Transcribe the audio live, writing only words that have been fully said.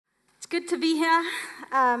good to be here.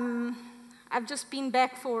 I've just been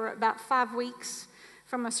back for about 5 weeks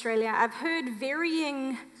from Australia. I've heard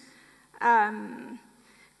varying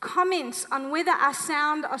comments on whether I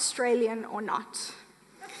sound Australian or not.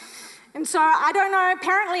 And so I don't know,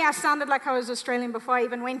 apparently I sounded like I was Australian before I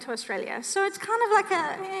even went to Australia. So it's kind of like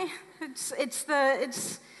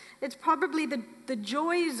it's probably the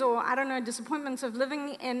joys or, I don't know, disappointments of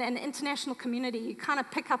living in an international community. You kind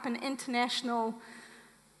of pick up an international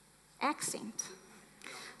accent.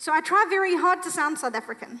 So I try very hard to sound South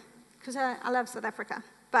African, because I love South Africa.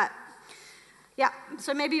 But yeah,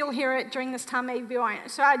 so maybe you'll hear it during this time, maybe you won't.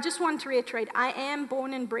 So I just want to reiterate, I am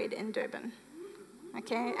born and bred in Durban.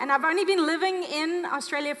 Okay, and I've only been living in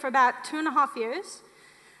Australia for about 2.5 years.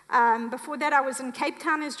 Before that, I was in Cape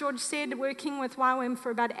Town, as George said, working with YWAM for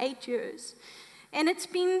about 8 years. And it's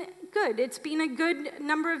been good. It's been a good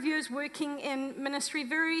number of years working in ministry,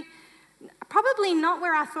 probably not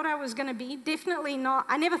where I thought I was going to be, definitely not.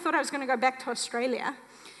 I never thought I was going to go back to Australia.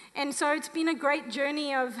 And so it's been a great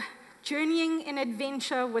journey of journeying in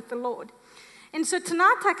adventure with the Lord. And so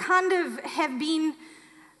tonight I kind of have been,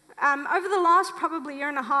 over the last probably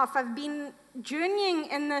 1.5 years, I've been journeying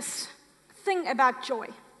in this thing about joy.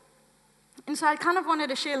 And so I kind of wanted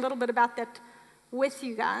to share a little bit about that with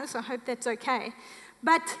you guys. I hope that's okay.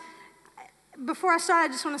 But before I start,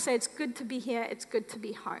 I just want to say it's good to be here. It's good to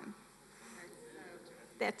be home.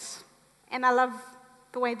 And I love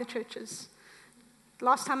the way the church is.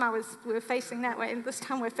 Last time we were facing that way, and this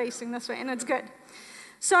time we're facing this way, and it's good.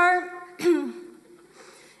 So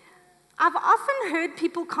I've often heard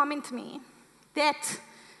people comment to me that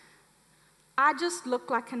I just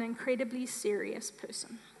look like an incredibly serious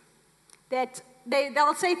person. That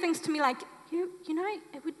they'll say things to me like, you know,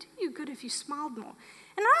 it would do you good if you smiled more.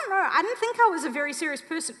 And I don't know, I didn't think I was a very serious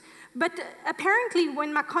person. But apparently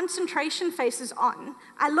when my concentration face is on,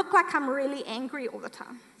 I look like I'm really angry all the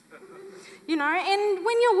time. You know, and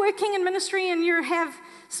when you're working in ministry and you have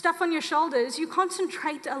stuff on your shoulders, you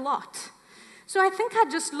concentrate a lot. So I think I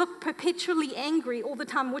just look perpetually angry all the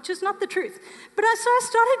time, which is not the truth. But so I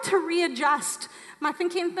started to readjust my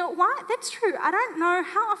thinking and thought, why? That's true. I don't know.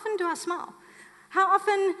 How often do I smile? How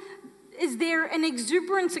often is there an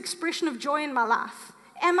exuberant expression of joy in my life?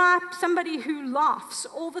 Am I somebody who laughs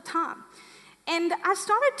all the time? And I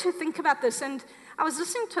started to think about this, and I was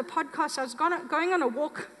listening to a podcast. I was going on a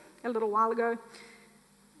walk a little while ago,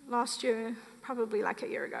 last year, probably like a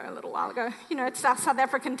year ago, a little while ago. You know, it's our South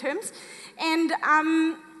African terms. And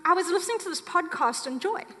I was listening to this podcast on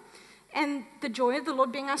joy, and the joy of the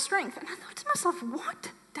Lord being our strength. And I thought to myself,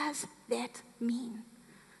 what does that mean?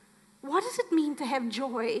 What does it mean to have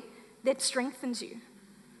joy that strengthens you?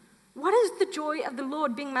 What is the joy of the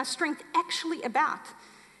Lord being my strength actually about?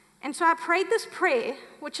 And so I prayed this prayer,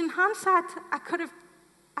 which in hindsight, I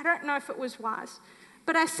don't know if it was wise,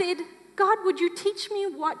 but I said, God, would you teach me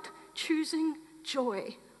what choosing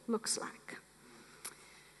joy looks like?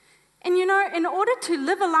 And you know, in order to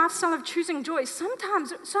live a lifestyle of choosing joy,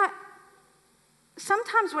 sometimes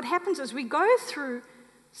what happens is we go through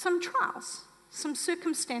some trials, some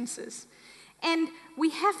circumstances, and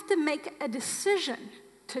we have to make a decision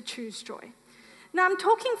to choose joy. Now, I'm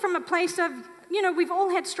talking from a place of, you know, we've all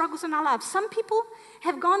had struggles in our lives. Some people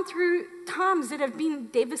have gone through times that have been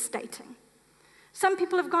devastating. Some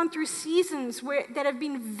people have gone through seasons that have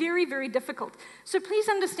been very, very difficult. So please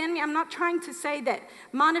understand me, I'm not trying to say that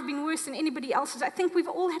mine have been worse than anybody else's. I think we've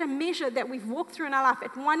all had a measure that we've walked through in our life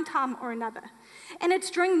at one time or another. And it's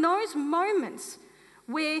during those moments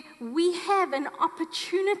where we have an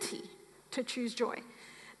opportunity to choose joy.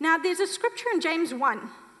 Now, there's a scripture in James 1.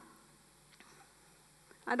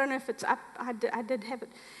 I don't know if it's up. I did have it.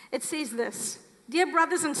 It says this, "Dear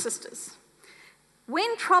brothers and sisters,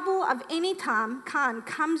 when trouble of any kind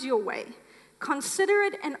comes your way, consider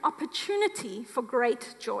it an opportunity for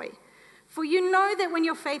great joy. For you know that when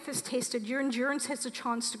your faith is tested, your endurance has a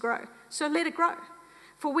chance to grow. So let it grow.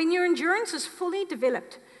 For when your endurance is fully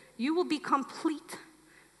developed, you will be complete,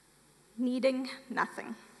 needing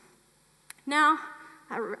nothing." Now,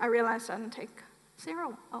 I realized I didn't take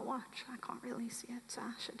Sarah a watch. I can't really see it, so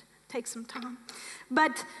I should take some time.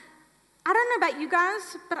 But I don't know about you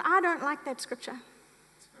guys, but I don't like that scripture.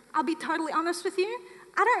 I'll be totally honest with you.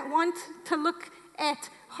 I don't want to look at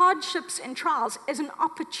hardships and trials as an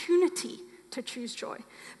opportunity to choose joy.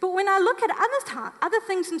 But when I look at other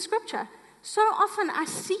things in scripture, so often I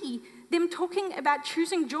see them talking about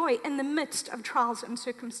choosing joy in the midst of trials and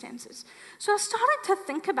circumstances. So I started to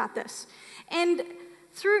think about this. And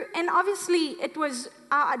obviously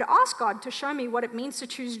I'd asked God to show me what it means to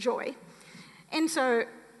choose joy. And so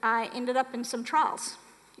I ended up in some trials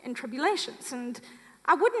and tribulations. And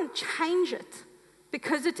I wouldn't change it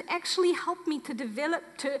because it's actually helped me to develop,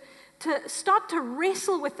 to start to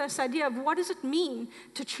wrestle with this idea of what does it mean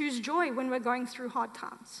to choose joy when we're going through hard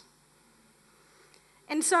times.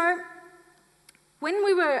 And so when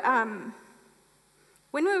we were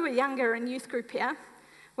younger in youth group here,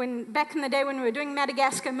 back in the day when we were doing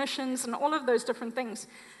Madagascar missions and all of those different things,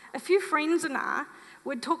 a few friends and I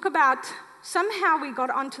would talk about, somehow we got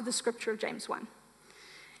onto the scripture of James 1.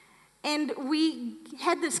 And we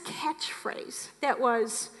had this catchphrase that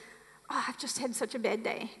was, oh, I've just had such a bad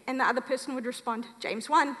day. And the other person would respond, James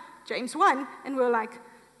 1, James 1. And we were like,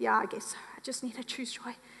 yeah, I guess so. I just need to choose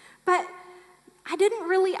joy. But I didn't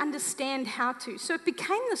really understand how to. So it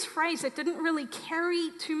became this phrase that didn't really carry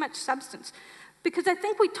too much substance. Because I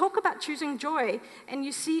think we talk about choosing joy, and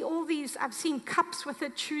you see all these, I've seen cups with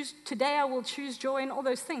it, today I will choose joy, and all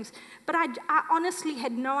those things. But I honestly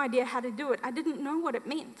had no idea how to do it. I didn't know what it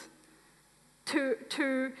meant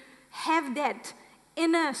to have that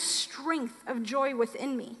inner strength of joy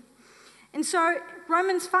within me. And so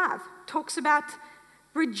Romans 5 talks about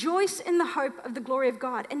rejoice in the hope of the glory of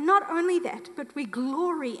God. And not only that, but we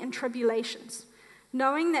glory in tribulations,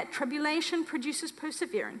 knowing that tribulation produces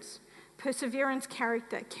perseverance, perseverance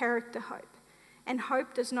character, character hope. And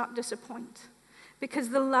hope does not disappoint, because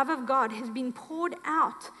the love of God has been poured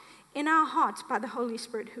out in our hearts by the Holy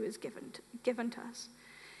Spirit who is given to us.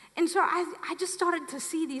 And so I just started to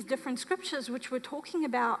see these different scriptures which were talking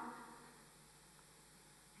about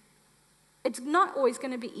it's not always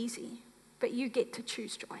going to be easy, but you get to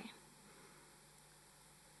choose joy.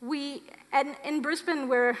 In Brisbane,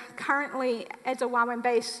 we're currently, as a YWAM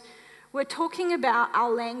base, we're talking about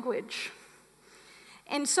our language.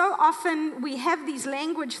 And so often we have these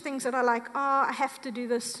language things that are like, oh, I have to do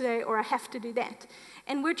this today, or I have to do that.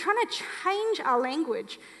 And we're trying to change our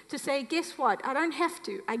language to say, guess what? I don't have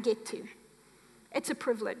to, I get to. It's a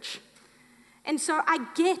privilege. And so I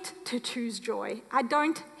get to choose joy. I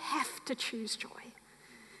don't have to choose joy.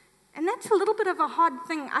 And that's a little bit of a hard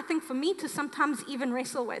thing, I think, for me to sometimes even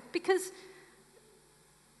wrestle with, because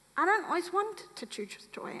I don't always want to choose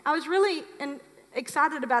joy. I was really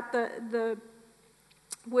excited about the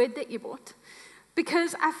word that you brought,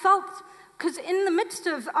 because I felt, because in the midst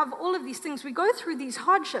of all of these things, we go through these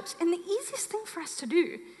hardships, and the easiest thing for us to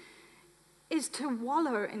do is to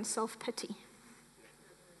wallow in self-pity.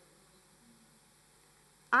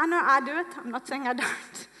 I know I do it. I'm not saying I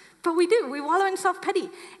don't. But we do. We wallow in self-pity.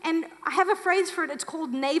 And I have a phrase for it. It's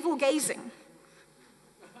called navel gazing.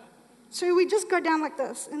 So we just go down like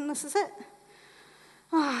this, and this is it.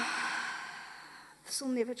 Oh, this will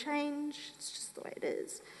never change. It's just the way it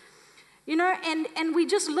is. You know, and we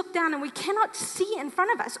just look down, and we cannot see in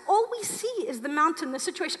front of us. All we see is the mountain, the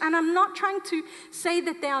situation. And I'm not trying to say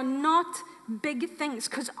that they are not big things,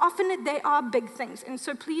 because often they are big things. And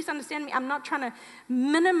so please understand me. I'm not trying to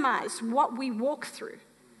minimize what we walk through.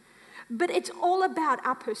 But it's all about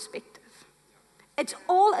our perspective. It's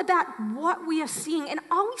all about what we are seeing. And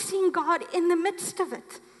are we seeing God in the midst of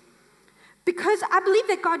it? Because I believe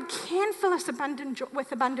that God can fill us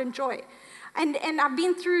with abundant joy. And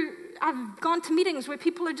I've gone to meetings where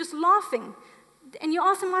people are just laughing. And you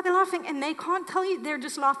ask them why they're laughing, and they can't tell you, they're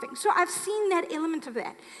just laughing. So I've seen that element of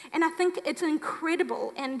that. And I think it's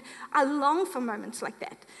incredible, and I long for moments like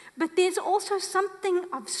that. But there's also something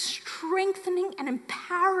of strengthening and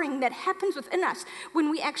empowering that happens within us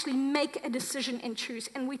when we actually make a decision and choose.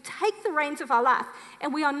 And we take the reins of our life,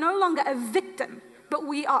 and we are no longer a victim, but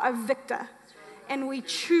we are a victor. And we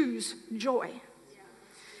choose joy.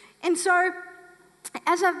 And so,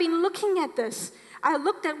 as I've been looking at this, I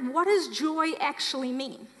looked at what does joy actually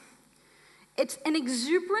mean. It's an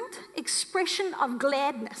exuberant expression of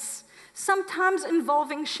gladness, sometimes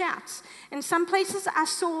involving shouts. In some places I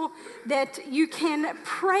saw that you can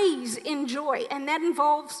praise in joy, and that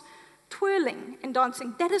involves twirling and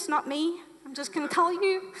dancing. That is not me. I'm just going to tell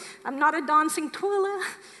you, I'm not a dancing twirler.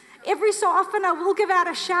 Every so often I will give out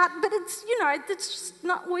a shout, but it's just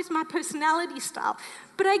not always my personality style.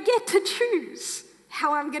 But I get to choose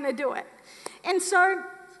how I'm going to do it. And so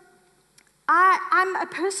I'm a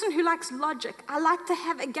person who likes logic. I like to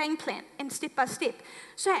have a game plan and step by step.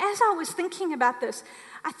 So as I was thinking about this,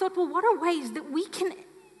 I thought, well, what are ways that we can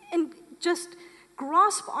just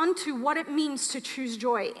grasp onto what it means to choose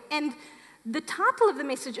joy? And the title of the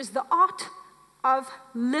message is The Art of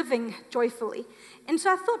Living Joyfully. And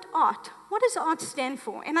so I thought, art, what does art stand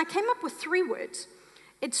for? And I came up with 3 words.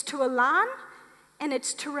 It's to align, and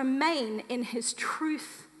it's to remain in his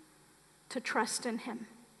truth, to trust in him,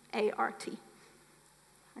 A-R-T.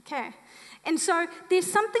 Okay, and so there's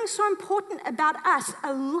something so important about us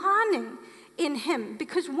aligning in Him.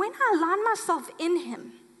 Because when I align myself in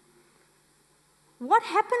Him, what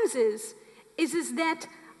happens is that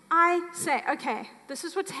I say, okay, this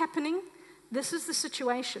is what's happening, this is the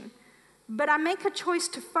situation. But I make a choice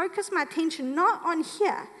to focus my attention not on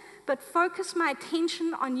here, but focus my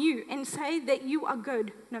attention on you and say that you are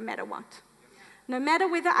good no matter what. No matter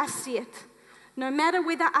whether I see it, no matter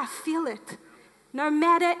whether I feel it, no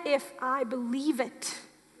matter if I believe it,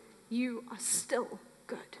 you are still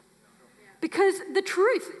good. Because the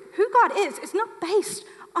truth, who God is not based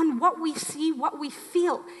on what we see, what we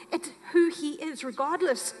feel. It's who He is,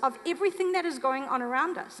 regardless of everything that is going on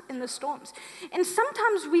around us in the storms. And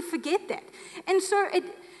sometimes we forget that. And so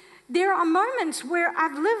there are moments where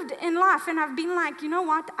I've lived in life and I've been like, you know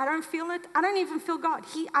what? I don't feel it. I don't even feel God.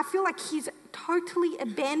 I feel like He's totally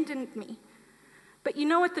abandoned me. But you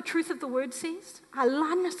know what the truth of the Word says? I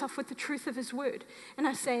align myself with the truth of His Word. And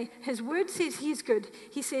I say, His Word says He's good.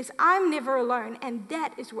 He says, I'm never alone. And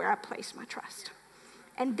that is where I place my trust.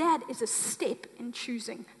 And that is a step in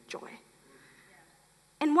choosing joy.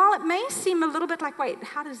 And while it may seem a little bit like, wait,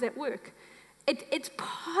 how does that work? It's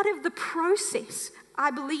part of the process,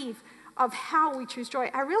 I believe, of how we choose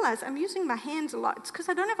joy. I realize I'm using my hands a lot. It's because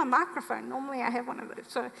I don't have a microphone. Normally I have one of those.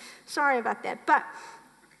 So sorry about that. But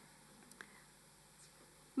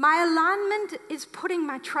my alignment is putting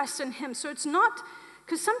my trust in Him. So it's not,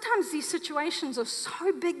 because sometimes these situations are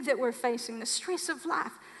so big that we're facing, the stress of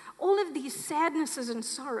life, all of these sadnesses and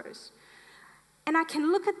sorrows. And I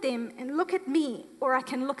can look at them and look at me, or I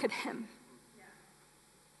can look at Him.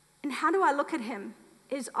 And how do I look at Him?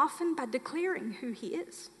 Is often by declaring who He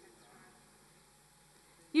is.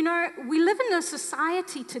 You know, we live in a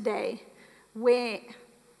society today where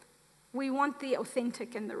we want the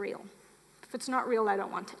authentic and the real. If it's not real, I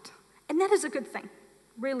don't want it. And that is a good thing.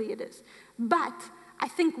 Really it is. But I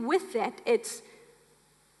think with that, it's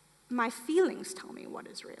my feelings tell me what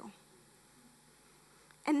is real.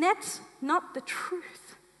 And that's not the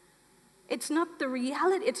truth. It's not the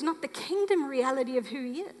reality. It's not the kingdom reality of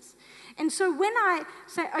who He is. And so when I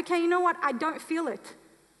say, okay, you know what? I don't feel it,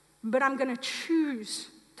 but I'm going to choose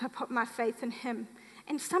to put my faith in Him.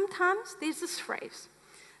 And sometimes there's this phrase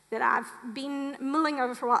that I've been mulling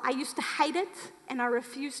over for a while. I used to hate it, and I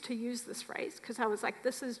refused to use this phrase because I was like,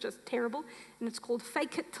 this is just terrible. And it's called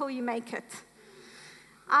fake it till you make it.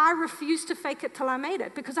 I refused to fake it till I made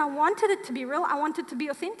it because I wanted it to be real. I wanted it to be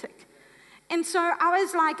authentic. And so I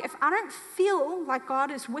was like, if I don't feel like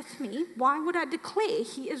God is with me, why would I declare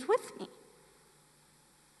He is with me?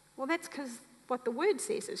 Well, that's because what the Word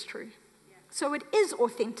says is true. So it is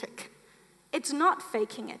authentic. It's not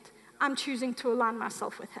faking it. I'm choosing to align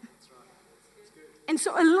myself with Him. And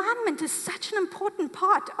so alignment is such an important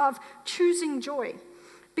part of choosing joy.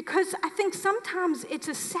 Because I think sometimes it's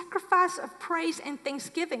a sacrifice of praise and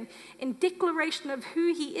thanksgiving in declaration of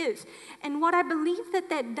who He is. And what I believe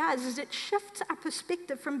that does is it shifts our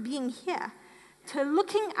perspective from being here to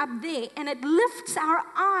looking up there, and it lifts our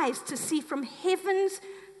eyes to see from heaven's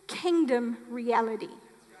kingdom reality.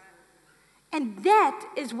 And that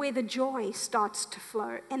is where the joy starts to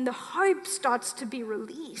flow and the hope starts to be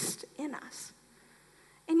released in us.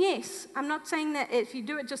 And yes, I'm not saying that if you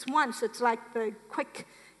do it just once, it's like the quick,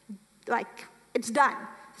 like it's done.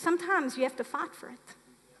 Sometimes you have to fight for it.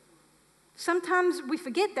 Sometimes we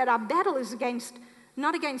forget that our battle is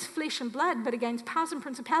not against flesh and blood, but against powers and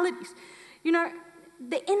principalities. You know,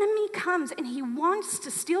 the enemy comes and he wants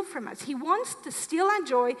to steal from us. He wants to steal our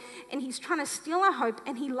joy, and he's trying to steal our hope,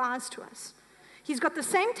 and he lies to us. He's got the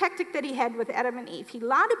same tactic that he had with Adam and Eve. He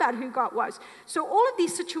lied about who God was. So all of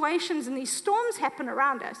these situations and these storms happen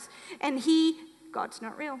around us, and God's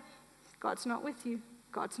not real. God's not with you.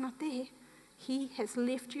 God's not there. He has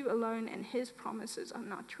left you alone, and His promises are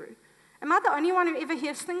not true. Am I the only one who ever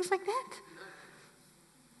hears things like that?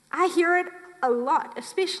 I hear it a lot,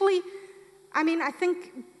 especially, I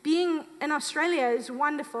think being in Australia is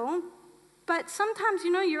wonderful, but sometimes,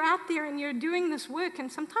 you're out there and you're doing this work,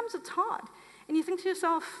 and sometimes it's hard. And you think to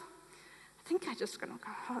yourself, I think I'm just going to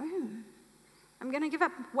go home. I'm going to give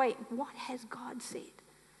up. Wait, what has God said?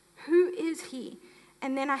 Who is He?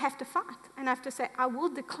 And then I have to fight, and I have to say, I will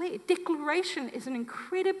declare. Declaration is an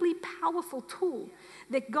incredibly powerful tool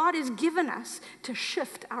that God has given us to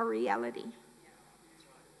shift our reality.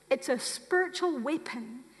 It's a spiritual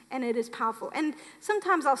weapon, and it is powerful. And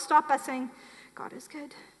sometimes I'll start by saying, God is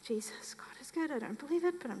good. Jesus, God is good. I don't believe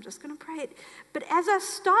it, but I'm just going to pray it. But as I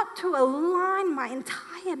start to align my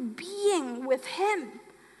entire being with Him,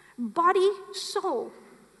 body, soul,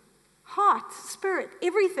 heart, spirit,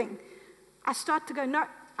 everything, I start to go, no,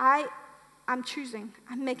 I I'm choosing.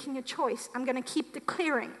 I'm making a choice. I'm going to keep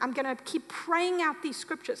declaring. I'm going to keep praying out these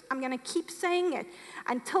scriptures. I'm going to keep saying it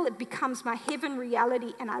until it becomes my heaven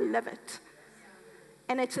reality and I live it.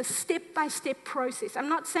 And it's a step-by-step process. I'm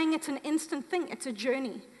not saying it's an instant thing. It's a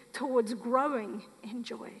journey towards growing in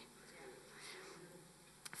joy.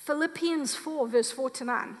 Philippians 4, verse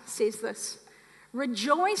 4-9 says this: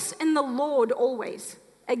 rejoice in the Lord always.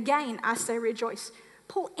 Again, I say rejoice.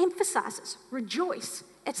 Paul emphasizes rejoice.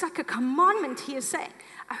 It's like a commandment he is saying.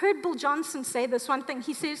 I heard Bill Johnson say this one thing.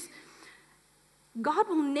 He says, God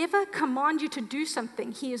will never command you to do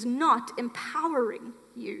something he is not empowering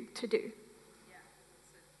you to do.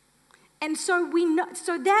 And so we know,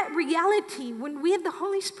 so that reality, when we have the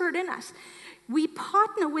Holy Spirit in us, we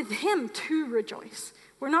partner with him to rejoice.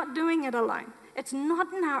 We're not doing it alone. It's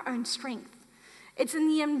not in our own strength. It's in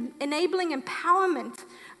the enabling empowerment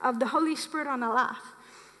of the Holy Spirit on our life.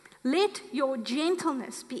 Let your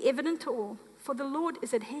gentleness be evident to all, for the Lord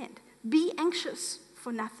is at hand. Be anxious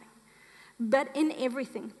for nothing, but in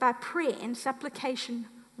everything, by prayer and supplication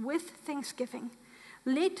with thanksgiving,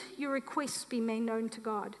 let your requests be made known to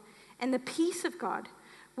God. And the peace of God,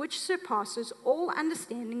 which surpasses all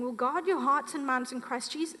understanding, will guard your hearts and minds in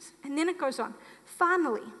Christ Jesus. And then it goes on.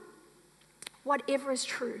 Finally, whatever is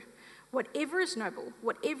true, whatever is noble,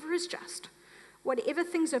 whatever is just, whatever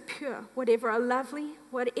things are pure, whatever are lovely,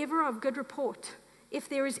 whatever are of good report, if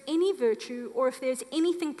there is any virtue or if there's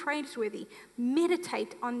anything praiseworthy,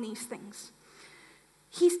 meditate on these things.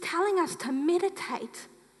 He's telling us to meditate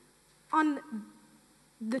on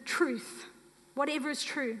the truth, whatever is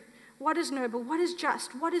true, what is noble, what is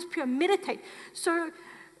just, what is pure. Meditate. So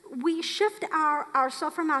we shift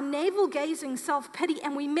ourselves from our navel-gazing self-pity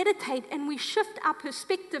and we meditate and we shift our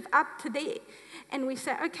perspective up to there. And we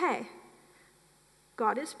say, okay,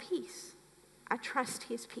 God is peace. I trust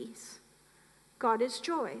his peace. God is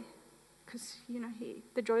joy. Because,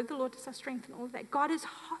 the joy of the Lord is our strength and all of that. God is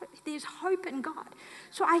hope. There's hope in God.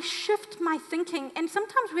 So I shift my thinking, and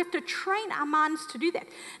sometimes we have to train our minds to do that.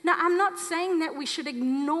 Now, I'm not saying that we should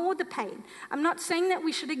ignore the pain. I'm not saying that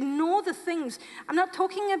we should ignore the things. I'm not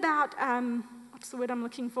talking about, what's the word I'm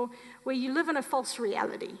looking for? Where you live in a false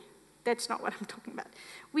reality. That's not what I'm talking about.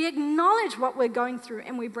 We acknowledge what we're going through,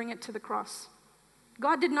 and we bring it to the cross.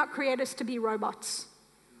 God did not create us to be robots.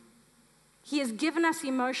 He has given us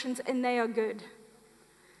emotions and they are good.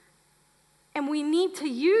 And we need to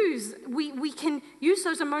we can use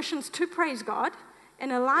those emotions to praise God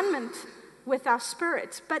in alignment with our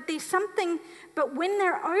spirits. But but when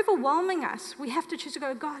they're overwhelming us, we have to choose to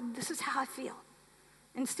go, God, this is how I feel.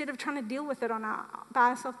 Instead of trying to deal with it by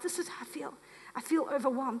ourselves, this is how I feel. I feel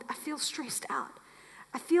overwhelmed. I feel stressed out.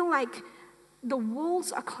 I feel like the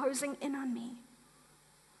walls are closing in on me.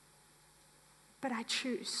 But I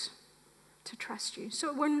choose to trust you.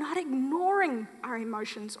 So we're not ignoring our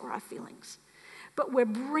emotions or our feelings, but we're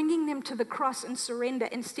bringing them to the cross and surrender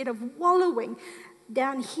instead of wallowing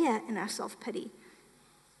down here in our self-pity.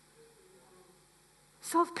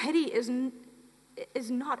 Self-pity is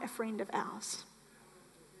not a friend of ours.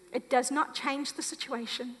 It does not change the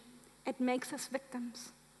situation. It makes us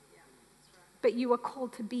victims. But you are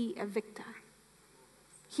called to be a victor.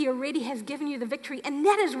 He already has given you the victory, and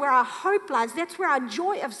that is where our hope lies. That's where our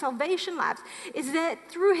joy of salvation lies, is that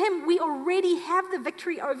through him we already have the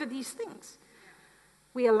victory over these things.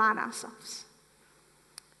 We align ourselves.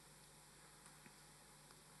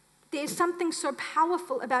 There's something so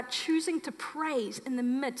powerful about choosing to praise in the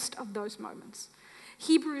midst of those moments.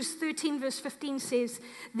 Hebrews 13 verse 15 says,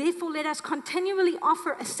 therefore let us continually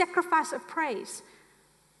offer a sacrifice of praise,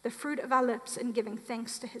 the fruit of our lips, in giving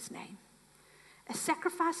thanks to his name. A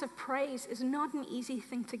sacrifice of praise is not an easy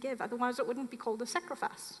thing to give. Otherwise, it wouldn't be called a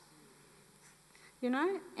sacrifice.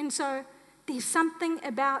 And so there's something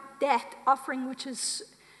about that offering which is,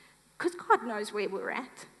 because God knows where we're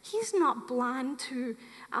at. He's not blind to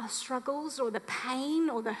our struggles or the pain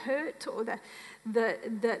or the hurt or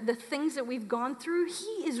the things that we've gone through.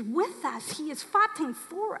 He is with us. He is fighting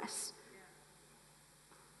for us.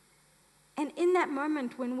 And in that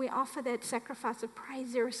moment, when we offer that sacrifice of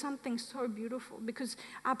praise, there is something so beautiful, because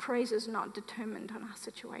our praise is not determined on our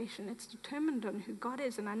situation. It's determined on who God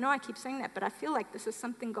is. And I know I keep saying that, but I feel like this is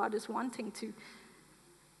something God is wanting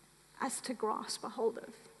us to grasp a hold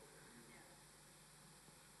of.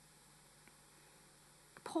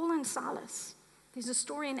 Paul and Silas. There's a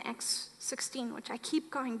story in Acts 16, which I keep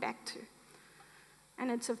going back to. And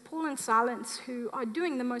it's of Paul and Silas who are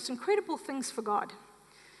doing the most incredible things for God.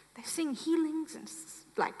 They're seeing healings and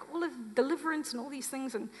like all of deliverance and all these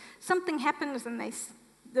things, and something happens and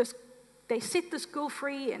they set this girl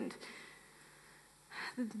free, and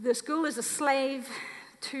this girl is a slave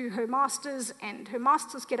to her masters, and her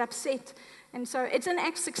masters get upset. And so it's in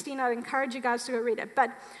Acts 16. I'd encourage you guys to go read it.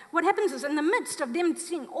 But what happens is, in the midst of them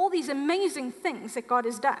seeing all these amazing things that God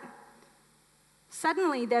has done,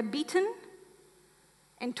 suddenly they're beaten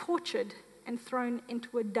and tortured and thrown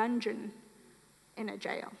into a dungeon in a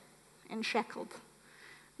jail and shackled.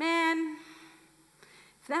 Man,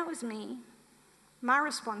 if that was me, my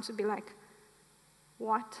response would be like,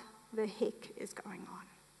 what the heck is going on?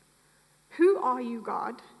 Who are you,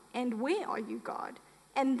 God? And where are you, God?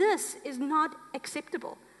 And this is not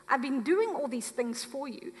acceptable. I've been doing all these things for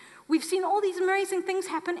you. We've seen all these amazing things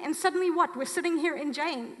happen, and suddenly what? We're sitting here in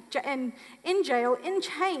jail, in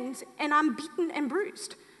chains, and I'm beaten and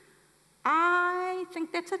bruised. I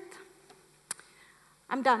think that's it.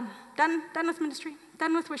 I'm done. Done with ministry.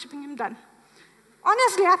 Done with worshiping Him. Done.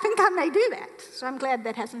 Honestly, I think I may do that. So I'm glad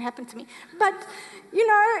that hasn't happened to me. But,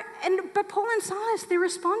 but Paul and Silas, their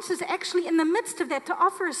response is actually in the midst of that to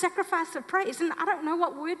offer a sacrifice of praise. And I don't know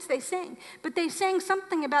what words they sang, but they sang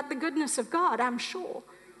something about the goodness of God, I'm sure.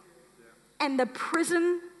 And the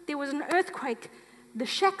prison, there was an earthquake. The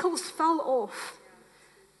shackles fell off.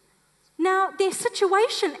 Now, their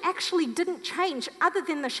situation actually didn't change other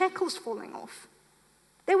than the shackles falling off.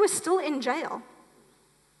 They were still in jail.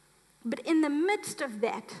 But in the midst of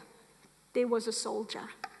that, there was a soldier.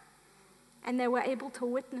 And they were able to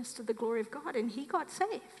witness to the glory of God, and he got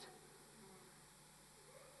saved.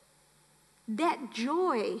 That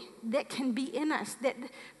joy that can be in us,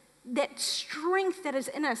 that strength that is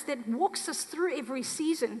in us, that walks us through every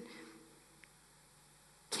season,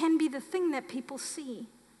 can be the thing that people see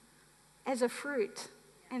as a fruit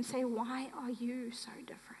and say, why are you so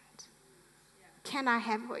different? Can I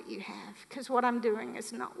have what you have? Because what I'm doing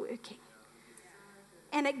is not working.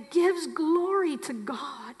 And it gives glory to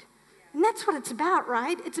God. And that's what it's about,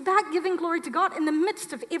 right? It's about giving glory to God in the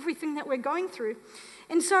midst of everything that we're going through.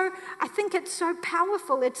 And so I think it's so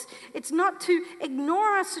powerful. It's not to ignore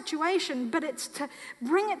our situation, but it's to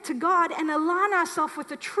bring it to God and align ourselves with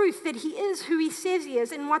the truth that He is who He says He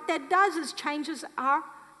is. And what that does is changes our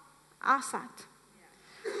sight.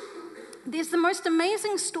 There's the most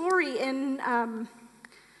amazing story in, I'm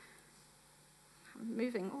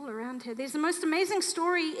moving all around here. There's the most amazing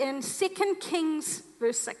story in 2 Kings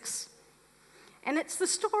verse 6. And it's the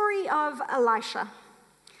story of Elisha.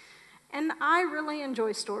 And I really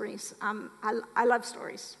enjoy stories. I love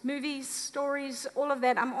stories. Movies, stories, all of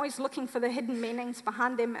that. I'm always looking for the hidden meanings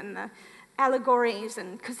behind them and the allegories,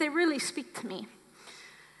 and because they really speak to me.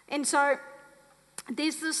 And so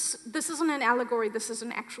there's this isn't an allegory, this is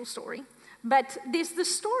an actual story. But there's the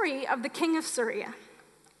story of the king of Syria.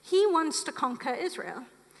 He wants to conquer Israel.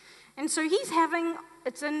 And so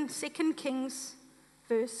it's in 2 Kings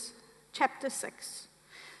chapter 6.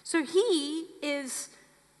 So he is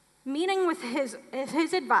meeting with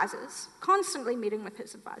his advisors, constantly meeting with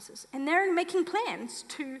his advisors. And they're making plans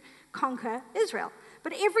to conquer Israel.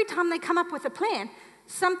 But every time they come up with a plan,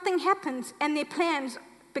 something happens and their plans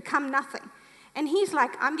become nothing. And he's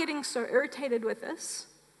like, I'm getting so irritated with this.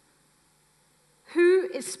 Who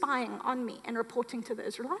is spying on me and reporting to the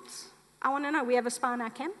Israelites? I want to know. We have a spy in our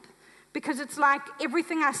camp? Because it's like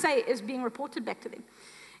everything I say is being reported back to them.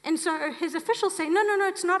 And so his officials say, no,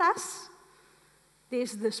 it's not us.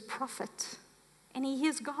 There's this prophet, and he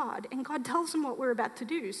hears God, and God tells him what we're about to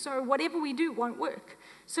do. So whatever we do won't work.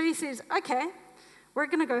 So he says, okay, we're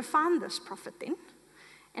going to go find this prophet then,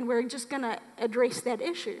 and we're just going to address that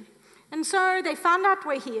issue. And so they find out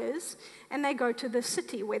where he is, and they go to the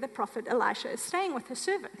city where the prophet Elisha is staying with his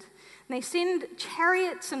servant. And they send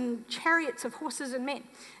chariots and chariots of horses and men,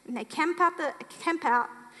 and they camp out,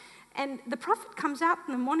 and the prophet comes out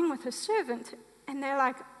in the morning with his servant, and they're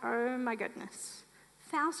like, oh my goodness,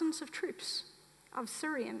 thousands of troops of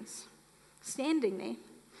Syrians standing there.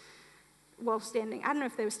 Well, standing, I don't know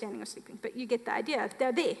if they were standing or sleeping, but you get the idea.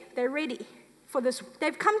 They're there, they're ready for this.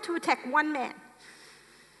 They've come to attack one man.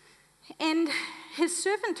 And his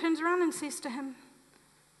servant turns around and says to him,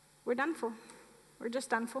 we're done for. We're just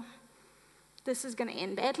done for. This is going to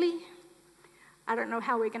end badly. I don't know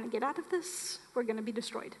how we're going to get out of this. We're going to be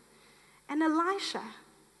destroyed. And Elisha,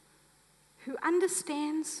 who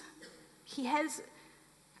understands,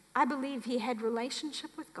 I believe he had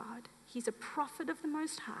relationship with God. He's a prophet of the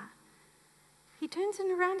Most High. He turns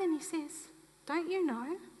around and he says, don't you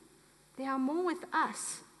know, there are more with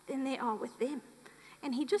us than there are with them.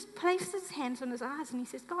 And he just places his hands on his eyes and he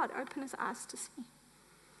says, God, open his eyes to see.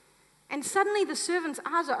 And suddenly the servant's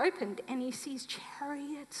eyes are opened and he sees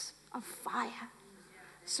chariots of fire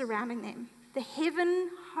surrounding them. The heaven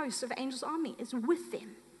host of angels' army is with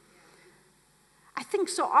them. I think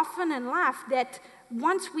so often in life that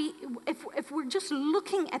if we're just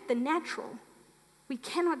looking at the natural, we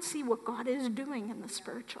cannot see what God is doing in the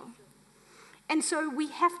spiritual. And so we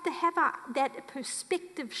have to have that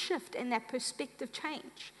perspective shift and that perspective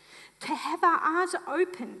change, to have our eyes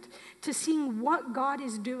opened to seeing what God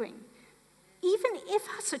is doing. Even if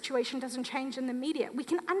our situation doesn't change in the immediate, we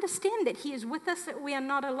can understand that He is with us, that we are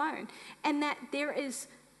not alone, and that His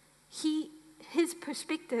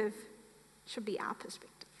perspective should be our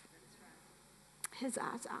perspective. His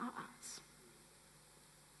eyes are our eyes.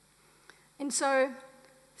 And so,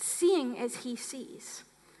 seeing as He sees.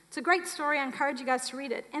 It's a great story. I encourage you guys to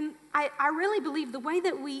read it. And I really believe the way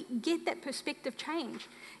that we get that perspective change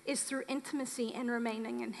is through intimacy and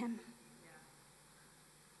remaining in Him.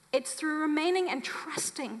 It's through remaining and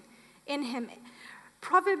trusting in Him.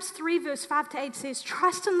 Proverbs 3 verse 5-8 says,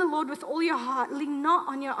 "Trust in the Lord with all your heart, lean not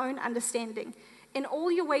on your own understanding. In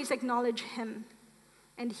all your ways acknowledge Him,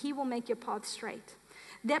 and He will make your path straight."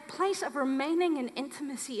 That place of remaining in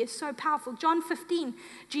intimacy is so powerful. John 15,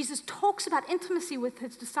 Jesus talks about intimacy with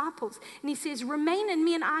His disciples, and He says, "Remain in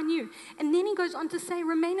me and I in you." And then He goes on to say,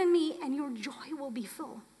 "Remain in me and your joy will be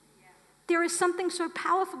full." There is something so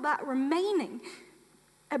powerful about remaining,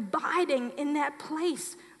 abiding in that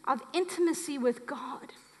place of intimacy with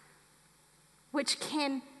God, which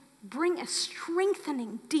can bring a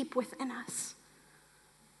strengthening deep within us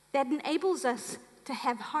that enables us to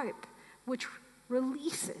have hope, which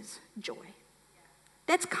releases joy.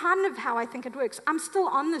 That's kind of how I think it works. I'm still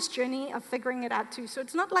on this journey of figuring it out too, so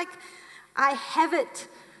it's not like I have it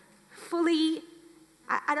fully,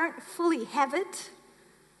 I don't fully have it,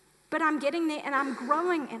 but I'm getting there and I'm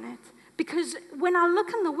growing in it. Because when I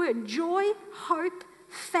look in the word, joy, hope,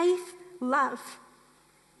 faith, love,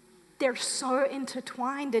 they're so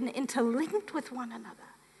intertwined and interlinked with one another.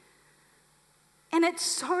 And it's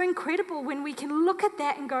so incredible when we can look at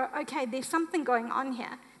that and go, okay, there's something going on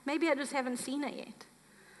here. Maybe I just haven't seen it yet.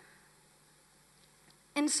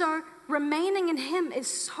 And so remaining in Him is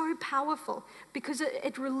so powerful because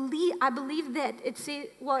I believe that it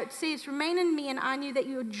says, "Remain in me and I knew that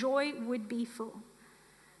your joy would be full."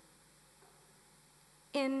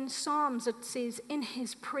 In Psalms, it says, "In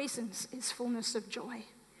His presence is fullness of joy."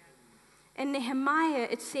 In Nehemiah,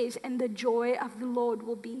 it says, "And the joy of the Lord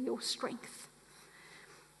will be your strength."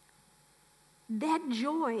 That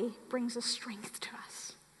joy brings a strength to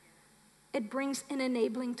us. It brings an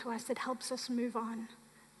enabling to us that helps us move on.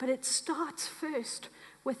 But it starts first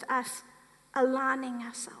with us aligning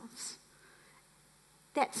ourselves.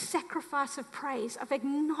 That sacrifice of praise, of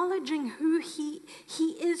acknowledging who He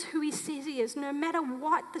is, who He says He is, no matter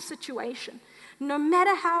what the situation, no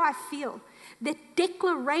matter how I feel. That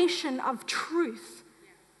declaration of truth.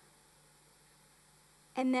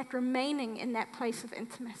 And that remaining in that place of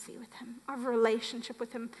intimacy with Him, of relationship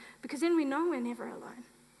with Him. Because then we know we're never alone.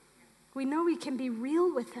 We know we can be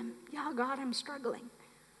real with Him. Yeah, God, I'm struggling.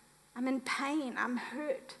 I'm in pain. I'm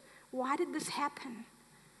hurt. Why did this happen?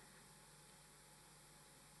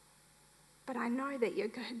 But I know that you're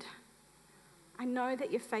good. I know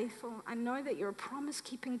that you're faithful. I know that you're a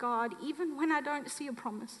promise-keeping God, even when I don't see your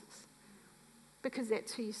promises. Because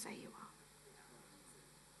that's who you say you are.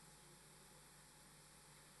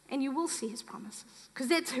 And you will see His promises, because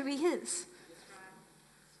that's who He is.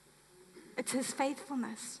 It's His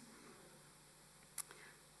faithfulness.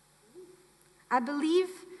 I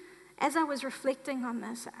believe, as I was reflecting on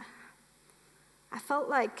this, I felt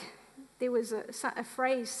like there was a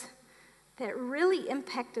phrase that really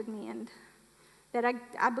impacted me, and that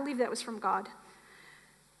I believe that was from God.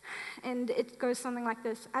 And it goes something like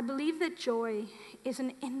this: I believe that joy is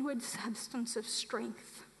an inward substance of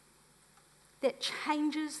strength that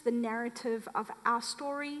changes the narrative of our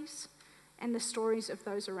stories and the stories of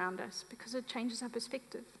those around us, because it changes our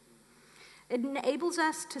perspective. It enables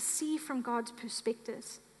us to see from God's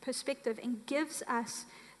perspective and gives us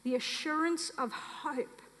the assurance of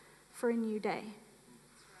hope for a new day.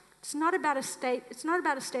 It's not about a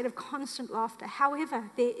state of constant laughter.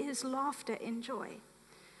 However, there is laughter in joy,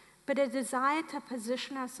 but a desire to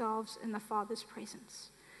position ourselves in the Father's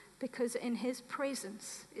presence, because in His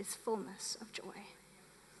presence is fullness of joy.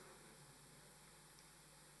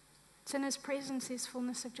 It's in His presence is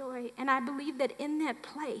fullness of joy. And I believe that in that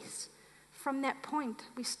place, from that point,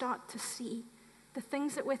 we start to see the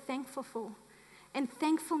things that we're thankful for. And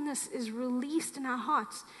thankfulness is released in our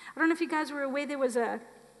hearts. I don't know if you guys were aware, there was maybe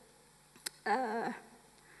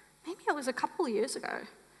it was a couple of years ago,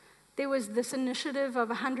 there was this initiative of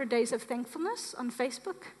 100 Days of Thankfulness on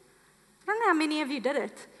Facebook. I don't know how many of you did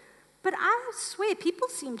it, but I swear people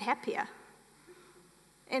seemed happier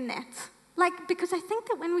in that. Because I think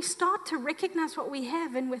that when we start to recognize what we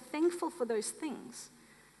have and we're thankful for those things,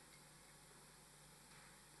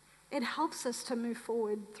 it helps us to move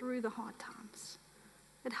forward through the hard times.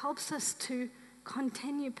 It helps us to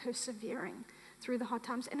continue persevering through the hard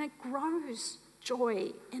times, and it grows joy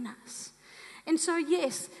in us. And so,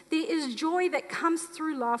 yes, there is joy that comes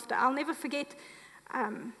through laughter. I'll never forget,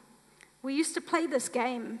 we used to play this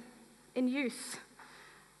game in youth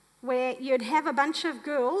where you'd have a bunch of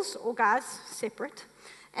girls or guys separate,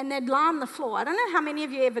 and they'd lie on the floor. I don't know how many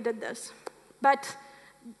of you ever did this, but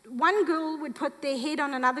one girl would put their head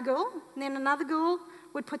on another girl, and then another girl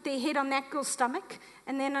would put their head on that girl's stomach,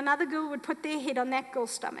 and then another girl would put their head on that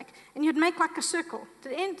girl's stomach, and you'd make like a circle.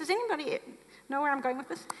 Does anybody know where I'm going with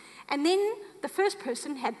this? And then the first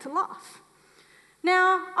person had to laugh.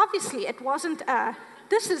 Now, obviously, it wasn't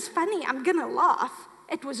this is funny, I'm going to laugh.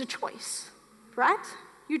 It was a choice, right?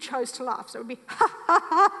 You chose to laugh, so it would be ha, ha,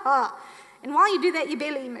 ha, ha. And while you do that, your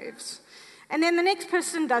belly moves. And then the next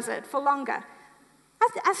person does it for longer.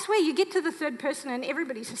 I swear, you get to the third person and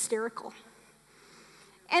everybody's hysterical.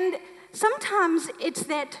 And sometimes it's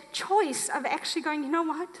that choice of actually going, you know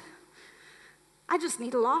what? I just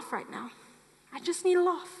need a laugh right now. I just need a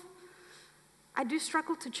laugh. I do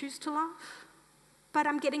struggle to choose to laugh, but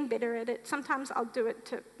I'm getting better at it. Sometimes I'll do it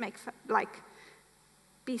to make,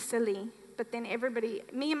 be silly, but then everybody,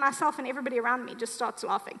 me and myself and everybody around me just starts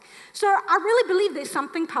laughing. So I really believe there's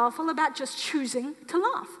something powerful about just choosing to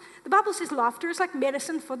laugh. The Bible says laughter is like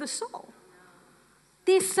medicine for the soul.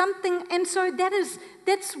 There's something, and so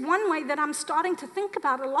that's one way that I'm starting to think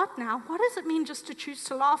about a lot now. What does it mean just to choose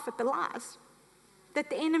to laugh at the lies that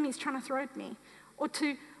the enemy's trying to throw at me? Or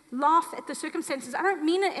to laugh at the circumstances? I don't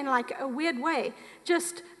mean it in like a weird way.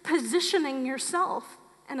 Just positioning yourself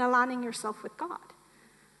and aligning yourself with God.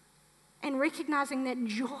 And recognizing that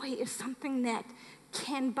joy is something that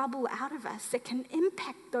can bubble out of us, that can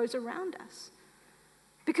impact those around us.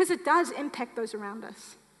 Because it does impact those around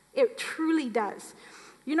us. It truly does.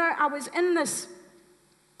 You know, I was in this,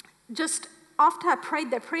 just after I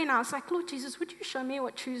prayed that prayer, and I was like, Lord Jesus, would you show me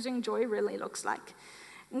what choosing joy really looks like?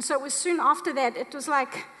 And so it was soon after that, it was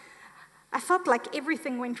like, I felt like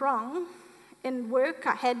everything went wrong in work.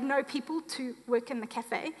 I had no people to work in the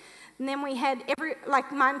cafe. And then we had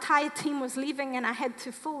my entire team was leaving, and I had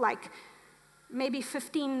to fill maybe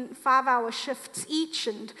 15 5-hour shifts each,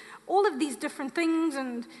 and all of these different things,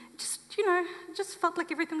 and just felt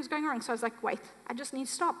like everything was going wrong. So I was like, wait, I just need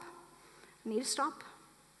to stop. I need to stop.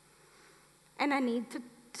 And I need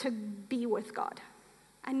to be with God.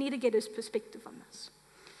 I need to get his perspective on this.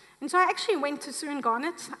 And so I actually went to Sue and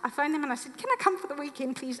Garnet. I phoned them and I said, can I come for the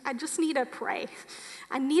weekend, please? I just need to pray.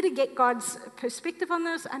 I need to get God's perspective on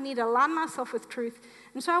this. I need to align myself with truth.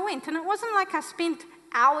 And so I went, and it wasn't like I spent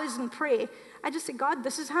hours in prayer. I just said, God,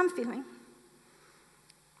 this is how I'm feeling.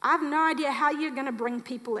 I have no idea how you're going to bring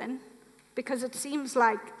people in, because it seems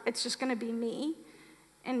like it's just going to be me.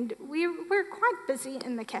 And we're quite busy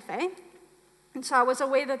in the cafe. And so I was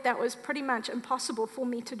aware that was pretty much impossible for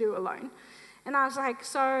me to do alone. And I was like,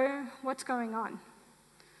 so what's going on?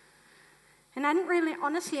 And I didn't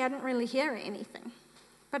really hear anything.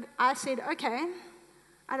 But I said, okay,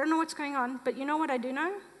 I don't know what's going on, but you know what I do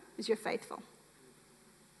know? Is you're faithful.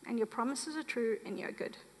 And your promises are true, and you're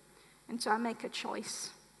good. And so I make a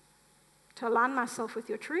choice to align myself with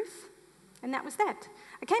your truth, and that was that.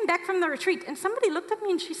 I came back from the retreat, and somebody looked at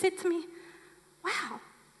me, and she said to me, wow,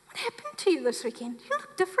 what happened to you this weekend? You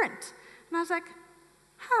look different. And I was like,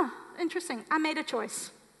 interesting. I made a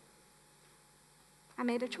choice. And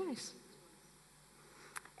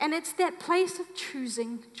it's that place of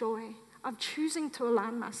choosing joy, of choosing to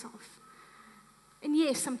align myself. And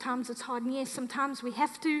yes, sometimes it's hard, and yes, sometimes we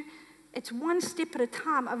have to. It's one step at a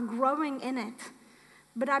time of growing in it.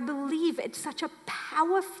 But I believe it's such a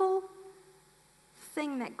powerful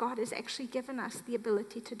thing that God has actually given us the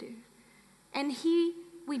ability to do. And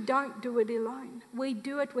we don't do it alone. We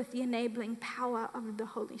do it with the enabling power of the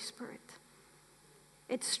Holy Spirit.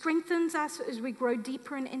 It strengthens us as we grow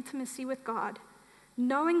deeper in intimacy with God,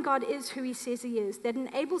 knowing God is who he says he is, that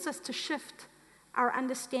enables us to shift our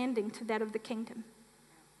understanding to that of the kingdom.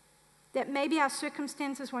 That maybe our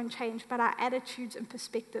circumstances won't change, but our attitudes and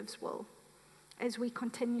perspectives will, as we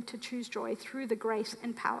continue to choose joy through the grace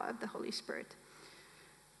and power of the Holy Spirit.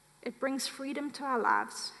 It brings freedom to our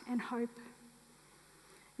lives and hope.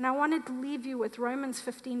 And I wanted to leave you with Romans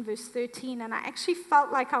 15, verse 13, and I actually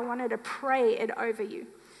felt like I wanted to pray it over you.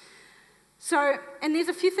 So, and there's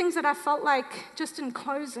a few things that I felt like, just in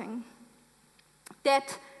closing,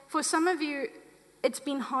 that for some of you, it's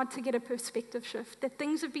been hard to get a perspective shift, that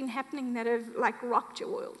things have been happening that have rocked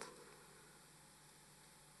your world.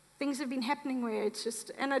 things have been happening where it's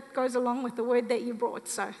just, and it goes along with the word that you brought,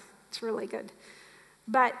 so it's really good.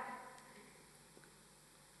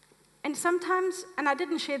 And sometimes, and I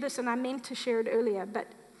didn't share this and I meant to share it earlier, but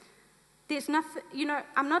there's nothing,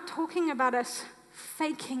 I'm not talking about us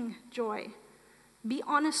faking joy. Be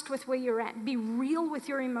honest with where you're at. Be real with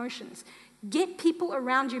your emotions. Get people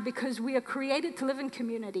around you because we are created to live in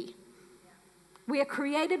community. We are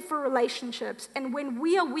created for relationships, and when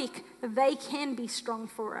we are weak, they can be strong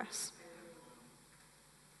for us.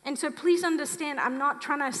 And so please understand, I'm not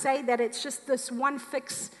trying to say that it's just this one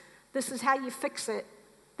fix, this is how you fix it.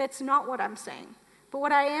 That's not what I'm saying. But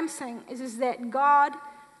what I am saying is that God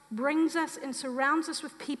brings us and surrounds us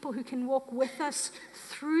with people who can walk with us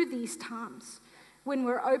through these times when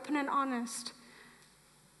we're open and honest.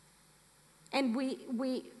 And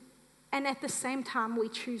and at the same time, we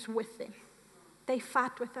choose with them. They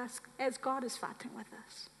fight with us as God is fighting with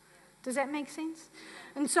us. Does that make sense?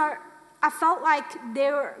 And so I felt like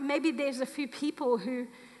maybe there's a few people who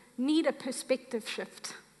need a perspective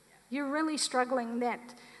shift. You're really struggling,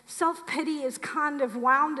 that self-pity is kind of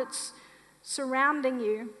wound, it's surrounding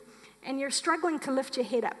you, and you're struggling to lift your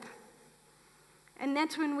head up. And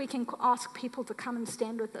that's when we can ask people to come and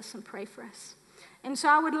stand with us and pray for us. And so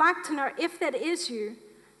I would like to know, if that is you,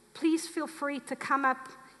 please feel free to come up.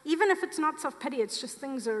 Even if it's not self-pity, it's just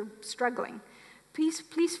things are struggling. Please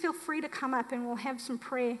feel free to come up and we'll have some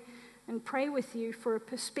prayer and pray with you for a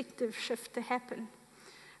perspective shift to happen.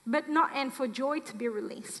 And for joy to be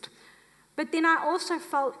released. But then I also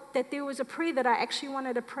felt that there was a prayer that I actually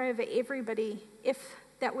wanted to pray over everybody, if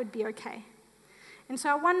that would be okay. And so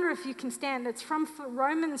I wonder if you can stand. It's from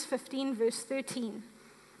Romans 15, verse 13.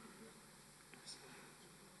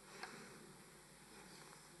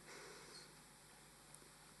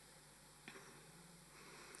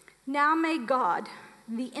 Now may God,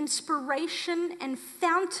 the inspiration and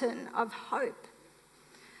fountain of hope,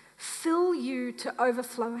 fill you to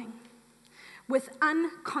overflowing with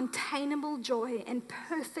uncontainable joy and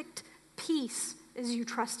perfect peace as you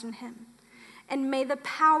trust in Him. And may the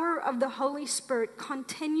power of the Holy Spirit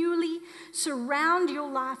continually surround your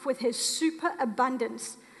life with His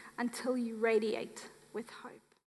superabundance until you radiate with hope.